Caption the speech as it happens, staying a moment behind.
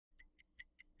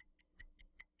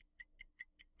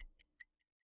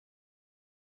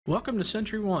Welcome to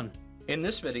SentryOne. In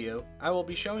this video, I will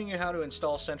be showing you how to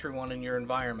install SentryOne in your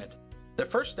environment. The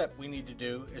first step we need to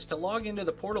do is to log into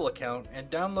the portal account and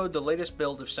download the latest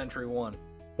build of SentryOne.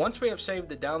 Once we have saved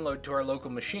the download to our local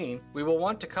machine, we will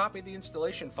want to copy the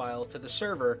installation file to the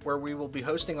server where we will be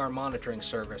hosting our monitoring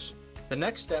service. The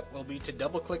next step will be to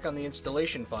double-click on the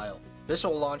installation file. This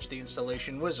will launch the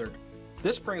installation wizard.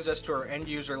 This brings us to our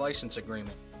end-user license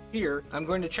agreement. Here, I'm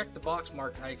going to check the box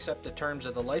marked I accept the terms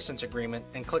of the license agreement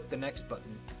and click the Next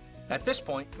button. At this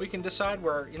point, we can decide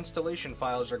where our installation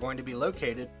files are going to be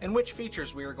located and which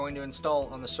features we are going to install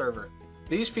on the server.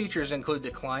 These features include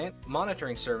the client,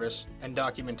 monitoring service, and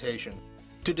documentation.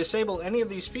 To disable any of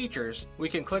these features, we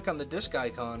can click on the disk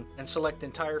icon and select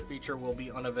Entire feature will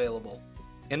be unavailable.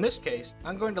 In this case,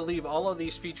 I'm going to leave all of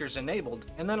these features enabled,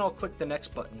 and then I'll click the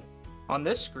Next button. On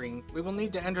this screen, we will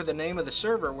need to enter the name of the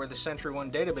server where the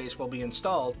SentryOne database will be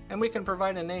installed, and we can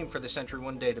provide a name for the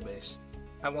SentryOne database.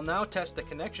 I will now test the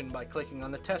connection by clicking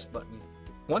on the Test button.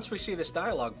 Once we see this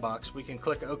dialog box, we can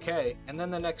click OK and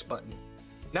then the Next button.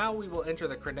 Now we will enter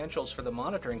the credentials for the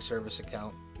monitoring service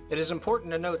account. It is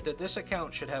important to note that this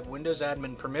account should have Windows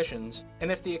admin permissions,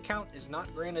 and if the account is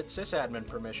not granted sysadmin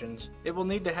permissions, it will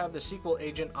need to have the SQL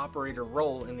agent operator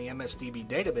role in the MSDB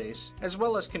database, as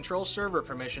well as control server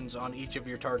permissions on each of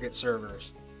your target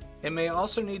servers. It may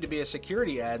also need to be a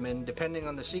security admin depending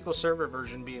on the SQL Server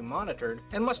version being monitored,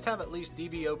 and must have at least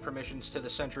DBO permissions to the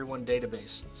SentryOne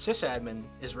database. Sysadmin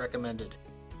is recommended.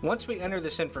 Once we enter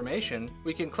this information,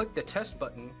 we can click the Test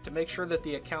button to make sure that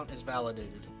the account is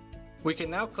validated. We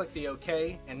can now click the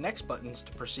OK and Next buttons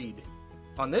to proceed.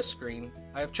 On this screen,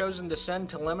 I have chosen to send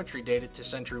telemetry data to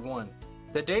SentryOne.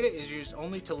 The data is used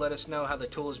only to let us know how the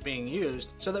tool is being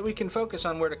used so that we can focus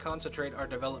on where to concentrate our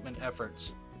development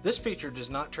efforts. This feature does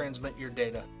not transmit your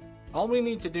data. All we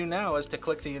need to do now is to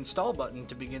click the Install button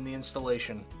to begin the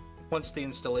installation. Once the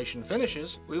installation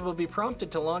finishes, we will be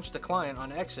prompted to launch the client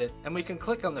on exit, and we can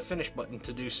click on the Finish button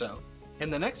to do so. In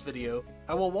the next video,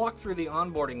 I will walk through the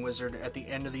onboarding wizard at the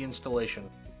end of the installation.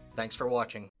 Thanks for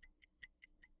watching.